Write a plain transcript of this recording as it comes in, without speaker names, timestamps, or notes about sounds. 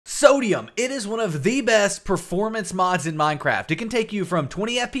Sodium. It is one of the best performance mods in Minecraft. It can take you from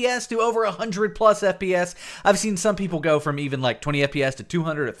 20 FPS to over 100 plus FPS. I've seen some people go from even like 20 FPS to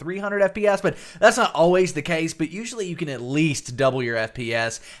 200 or 300 FPS, but that's not always the case. But usually you can at least double your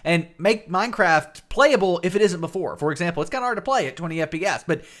FPS and make Minecraft playable if it isn't before. For example, it's kind of hard to play at 20 FPS,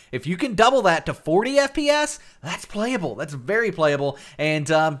 but if you can double that to 40 FPS, that's playable. That's very playable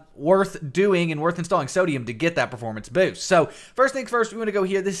and worth doing and worth installing Sodium to get that performance boost. So first things first, we want to go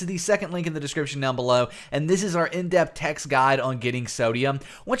here. This is the second link in the description down below, and this is our in-depth text guide on getting Sodium.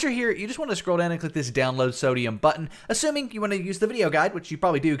 Once you're here, you just want to scroll down and click this download Sodium button, assuming you want to use the video guide, which you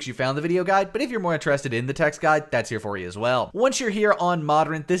probably do because you found the video guide, but if you're more interested in the text guide, that's here for you as well. Once you're here on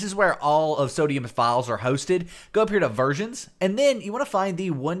Modern, this is where all of Sodium's files are hosted. Go up here to versions, and then you want to find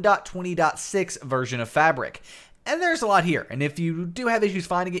the 1.20.6 version of Fabric. And there's a lot here, and if you do have issues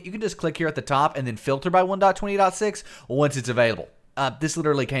finding it, you can just click here at the top and then filter by 1.20.6 once it's available. This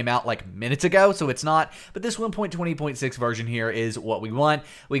literally came out like minutes ago, so it's not, but this 1.20.6 version here is what we want.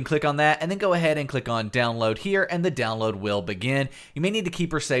 We can click on that and then go ahead and click on download here, and the download will begin. You may need to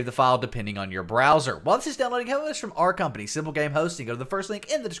keep or save the file depending on your browser. While this is downloading, have this from our company, SimpleGameHosting. Go to the first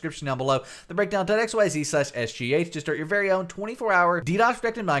link in the description down below, the breakdown.xyz/SGH, to start your very own 24-hour DDoS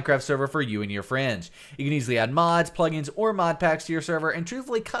Protected Minecraft server for you and your friends. You can easily add mods, plugins, or mod packs to your server and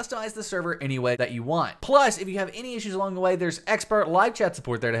truthfully customize the server any way that you want. Plus, if you have any issues along the way, there's expert live chat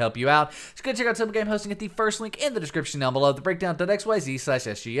support there to help you out. So go check out SimpleGameHosting at the first link in the description down below, the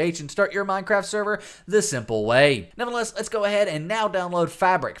breakdown.xyz/SGH, and start your Minecraft server the simple way. Nevertheless, let's go ahead and now download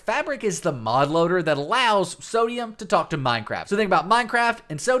Fabric. Fabric is the mod loader that allows Sodium to talk to Minecraft. So think about Minecraft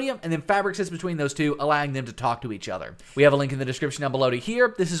and Sodium, and then Fabric sits between those two, allowing them to talk to each other. We have a link in the description down below to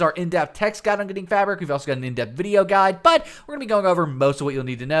here. This is our in-depth text guide on getting Fabric. We've also got an in-depth video guide, but we're going to be going over most of what you'll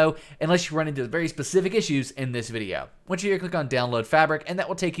need to know, unless you run into very specific issues in this video. Once you're here, click on download Fabric, and that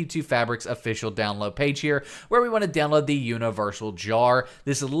will take you to Fabric's official download page here, where we want to download the universal jar.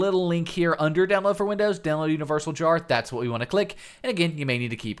 This little link here under download for Windows, download universal jar, that's what we want to click. And again, you may need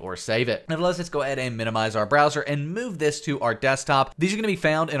to keep or save it. Nevertheless, let's go ahead and minimize our browser and move this to our desktop. These are going to be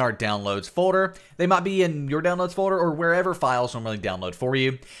found in our downloads folder. They might be in your downloads folder or wherever files normally download for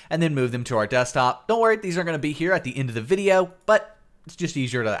you, and then move them to our desktop. Don't worry, these aren't going to be here at the end of the video, but it's just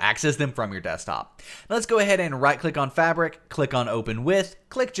easier to access them from your desktop. Now let's go ahead and right click on Fabric, click on Open With,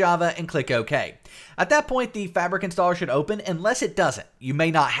 click Java, and click OK. At that point, the Fabric installer should open unless it doesn't. You may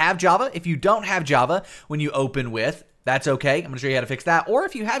not have Java. If you don't have Java when you open with, that's okay. I'm going to show you how to fix that. Or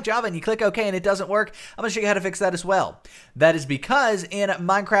if you have Java and you click OK and it doesn't work, I'm going to show you how to fix that as well. That is because in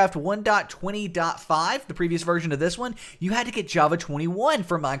Minecraft 1.20.5, the previous version of this one, you had to get Java 21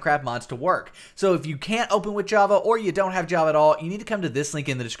 for Minecraft mods to work. So if you can't open with Java or you don't have Java at all, you need to come to this link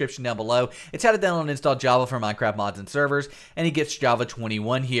in the description down below. It's how to download and install Java for Minecraft mods and servers, and it gets Java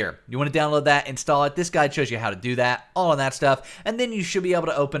 21 here. You want to download that, install it. This guide shows you how to do that, all of that stuff, and then you should be able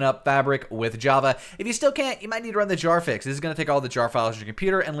to open up Fabric with Java. If you still can't, you might need to run the jar fix. This is going to take all the jar files on your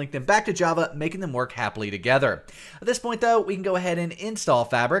computer and link them back to Java, making them work happily together. At this point, though, we can go ahead and install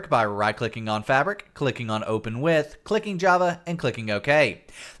Fabric by right-clicking on Fabric, clicking on Open With, clicking Java, and clicking OK.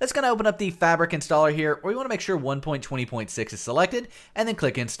 That's going to open up the Fabric installer here, where we want to make sure 1.20.6 is selected, and then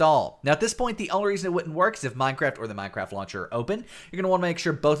click Install. Now, at this point, the only reason it wouldn't work is if Minecraft or the Minecraft Launcher are open. You're going to want to make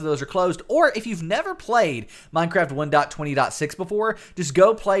sure both of those are closed, or if you've never played Minecraft 1.20.6 before, just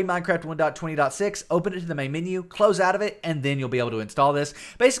go play Minecraft 1.20.6, open it to the main menu, close out of it, and then you'll be able to install this.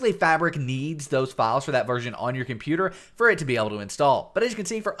 Basically, Fabric needs those files for that version on your computer for it to be able to install. But as you can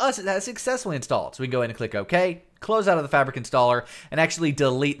see, for us, it has successfully installed. So we can go ahead and click OK, close out of the Fabric installer, and actually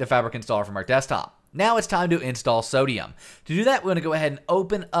delete the Fabric installer from our desktop. Now it's time to install Sodium. To do that, we're going to go ahead and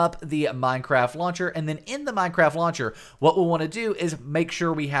open up the Minecraft Launcher, and then in the Minecraft Launcher, what we'll want to do is make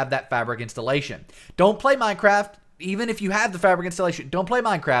sure we have that Fabric installation. Don't play Minecraft. Even if you have the Fabric installation, don't play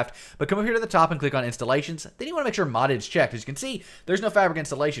Minecraft, but come over here to the top and click on Installations. Then you want to make sure Modded is checked. As you can see, there's no Fabric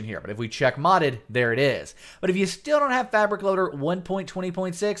installation here, but if we check Modded, there it is. But if you still don't have Fabric Loader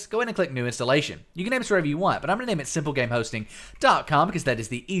 1.20.6, go ahead and click New Installation. You can name it whatever you want, but I'm going to name it SimpleGameHosting.com because that is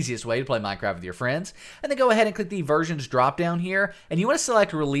the easiest way to play Minecraft with your friends. And then go ahead and click the Versions drop down here, and you want to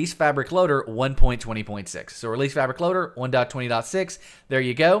select Release Fabric Loader 1.20.6. So Release Fabric Loader 1.20.6, there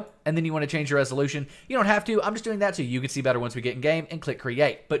you go. And then you want to change your resolution. You don't have to. I'm just doing that so you can see better once we get in game, and click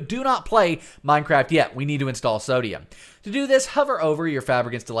Create. But do not play Minecraft yet. We need to install Sodium. To do this, hover over your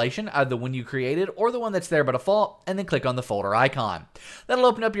Fabric installation, either the one you created or the one that's there by default, and then click on the folder icon. That'll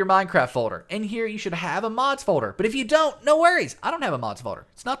open up your Minecraft folder. In here, you should have a mods folder. But if you don't, no worries. I don't have a mods folder.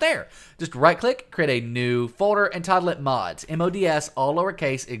 It's not there. Just right-click, create a new folder, and title it Mods. M-O-D-S, all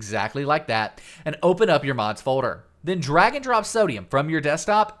lowercase, exactly like that, and open up your mods folder. Then drag and drop Sodium from your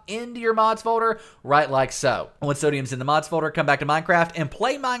desktop into your mods folder, right like so. Once Sodium's in the mods folder, come back to Minecraft and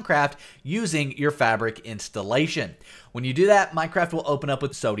play Minecraft using your Fabric installation. When you do that, Minecraft will open up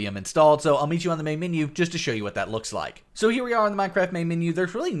with Sodium installed, so I'll meet you on the main menu just to show you what that looks like. So here we are on the Minecraft main menu.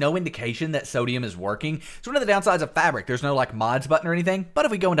 There's really no indication that Sodium is working. It's one of the downsides of Fabric. There's no like mods button or anything, but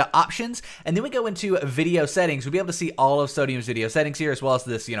if we go into options and then we go into video settings, we'll be able to see all of Sodium's video settings here, as well as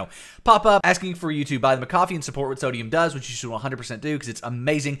this, pop-up asking for you to buy them a coffee and support what Sodium does, which you should 100% do because it's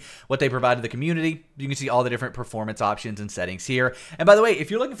amazing what they provide to the community. You can see all the different performance options and settings here. And by the way, if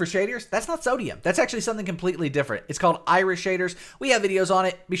you're looking for shaders, that's not Sodium. That's actually something completely different. It's called Iris Shaders. We have videos on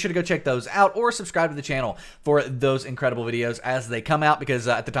it. Be sure to go check those out or subscribe to the channel for those incredible videos as they come out, because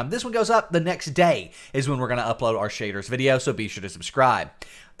at the time this one goes up, the next day is when we're going to upload our shaders video, so be sure to subscribe.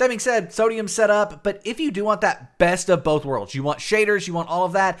 That being said, Sodium's set up, but if you do want that best of both worlds, you want shaders, you want all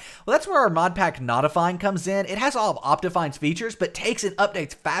of that, well, that's where our mod pack Optifine comes in. It has all of Optifine's features, but takes and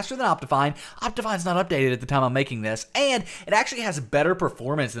updates faster than Optifine. Optifine's not updated at the time I'm making this, and it actually has better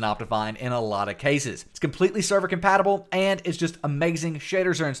performance than Optifine in a lot of cases. It's completely server compatible, and it's just amazing.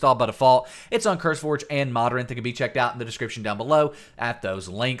 Shaders are installed by default. It's on CurseForge and Modern that can be checked out in the description down below at those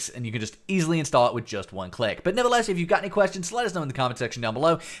links, and you can just easily install it with just one click. But nevertheless, if you've got any questions, let us know in the comment section down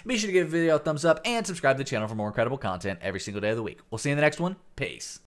below. Be sure to give the video a thumbs up and subscribe to the channel for more incredible content every single day of the week. We'll see you in the next one. Peace.